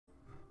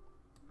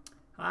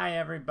Hi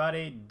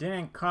everybody.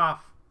 Didn't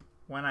cough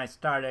when I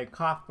started.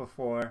 Coughed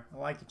before,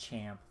 like a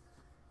champ.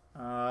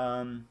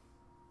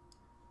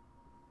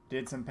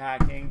 Did some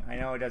packing. I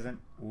know it doesn't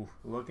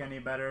look any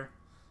better,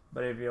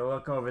 but if you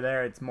look over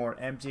there, it's more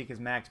empty because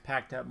Max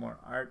packed up more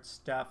art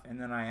stuff, and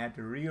then I had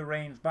to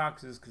rearrange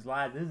boxes because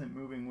Laz isn't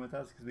moving with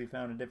us because we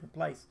found a different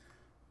place.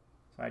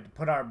 So I had to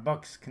put our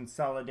books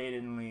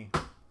consolidatedly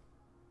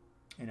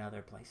in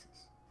other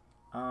places.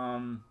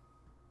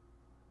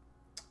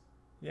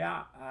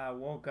 Yeah, I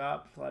woke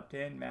up, slept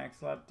in, Max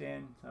slept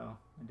in, so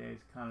the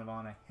day's kind of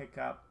on a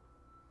hiccup.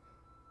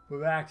 But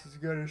Max is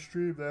gonna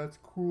stream, that's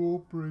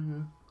cool,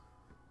 bringing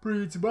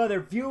some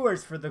other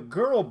viewers for the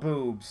girl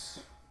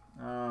boobs.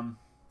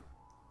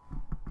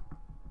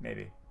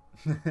 Maybe.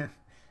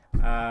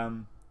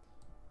 I'm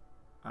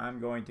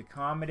going to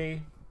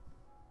comedy,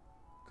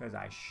 because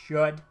I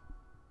should.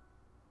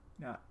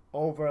 Not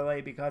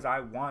overly because I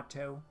want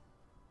to.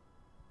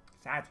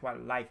 That's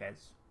what life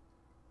is.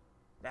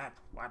 That's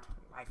what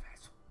life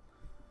is.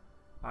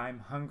 I'm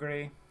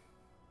hungry.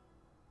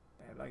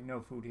 I have like no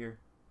food here.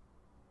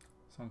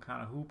 So I'm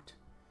kind of hooped.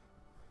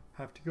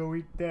 Have to go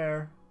eat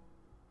there,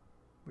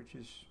 which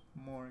is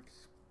more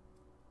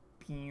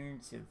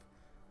expensive.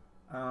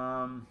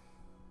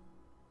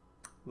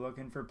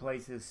 Looking for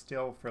places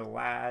still for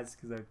Laz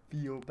because I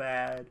feel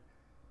bad.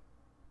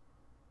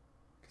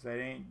 Because I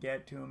didn't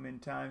get to him in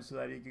time so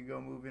that he could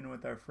go move in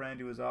with our friend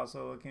who was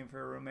also looking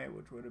for a roommate,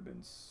 which would have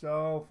been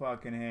so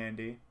fucking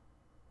handy.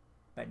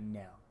 But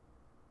no.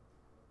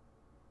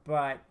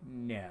 But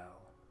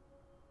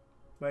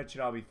it should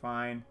all be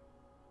fine.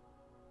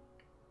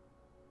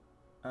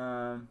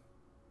 I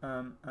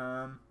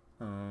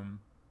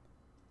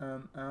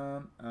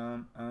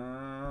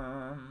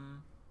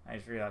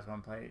just realized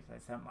one place I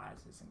sent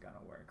last isn't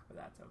gonna work, but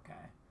that's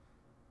okay.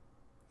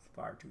 It's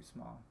far too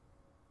small.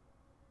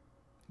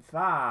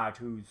 Far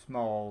too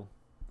small.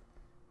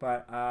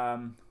 But,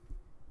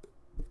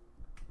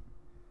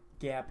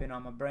 gapping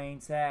on my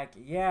brain sack.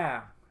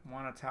 Yeah. I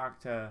want to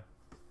talk to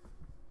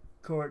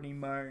Courtney,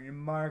 Martin, and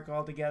Mark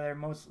all together.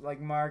 Most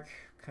like Mark,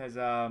 because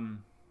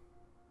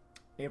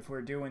if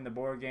we're doing the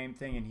board game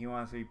thing and he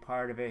wants to be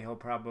part of it, he'll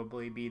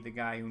probably be the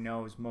guy who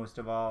knows most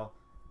of all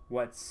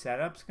what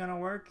setup's gonna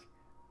work.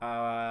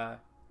 Clayton,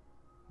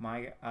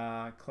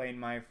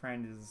 my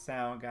friend, is a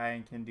sound guy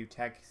and can do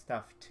tech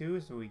stuff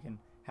too, so we can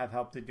have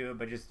help to do it.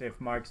 But just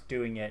if Mark's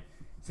doing it,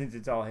 since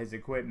it's all his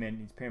equipment,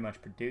 he's pretty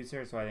much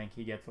producer, so I think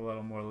he gets a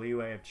little more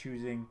leeway of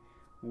choosing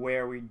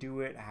where we do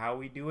it, how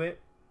we do it.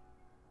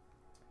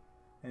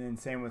 And then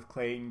same with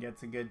Clayton,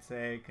 gets a good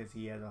say because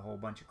he has a whole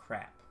bunch of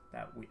crap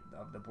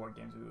of the board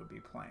games we would be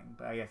playing.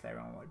 But I guess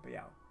everyone would be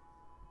out.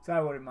 So I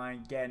wouldn't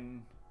mind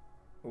getting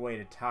a way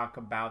to talk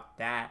about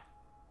that.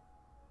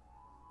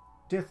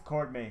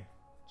 Discord me.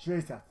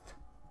 Jesus.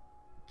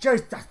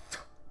 Can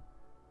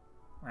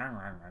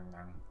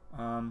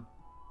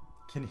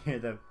hear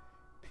the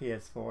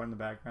PS4 in the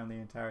background the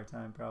entire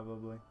time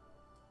probably.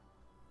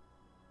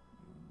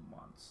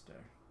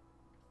 Monster.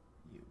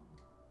 You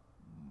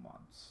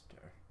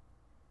monster.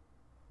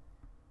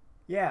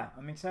 Yeah,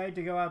 I'm excited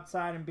to go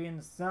outside and be in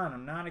the sun.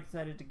 I'm not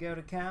excited to go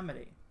to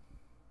comedy.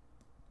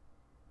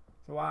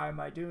 So why am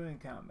I doing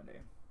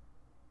comedy?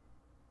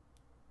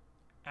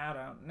 I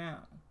don't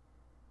know.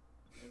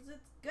 Because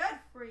it's good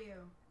for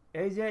you.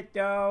 Is it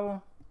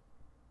though?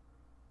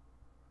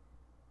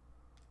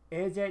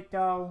 Is it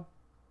though?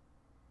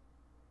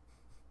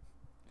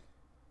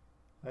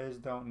 I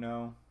just don't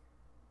know.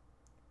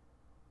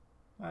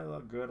 I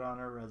look good on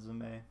her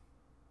resume.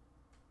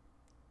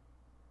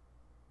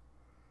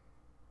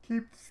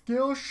 Keep the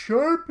skills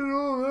sharp and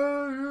all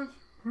that.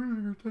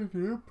 You're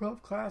taking an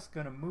improv class,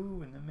 gonna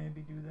move and then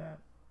maybe do that.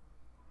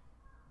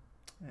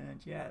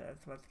 And yeah,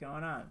 that's what's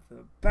going on.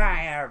 So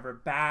bye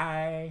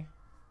everybody.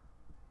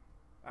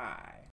 Bye.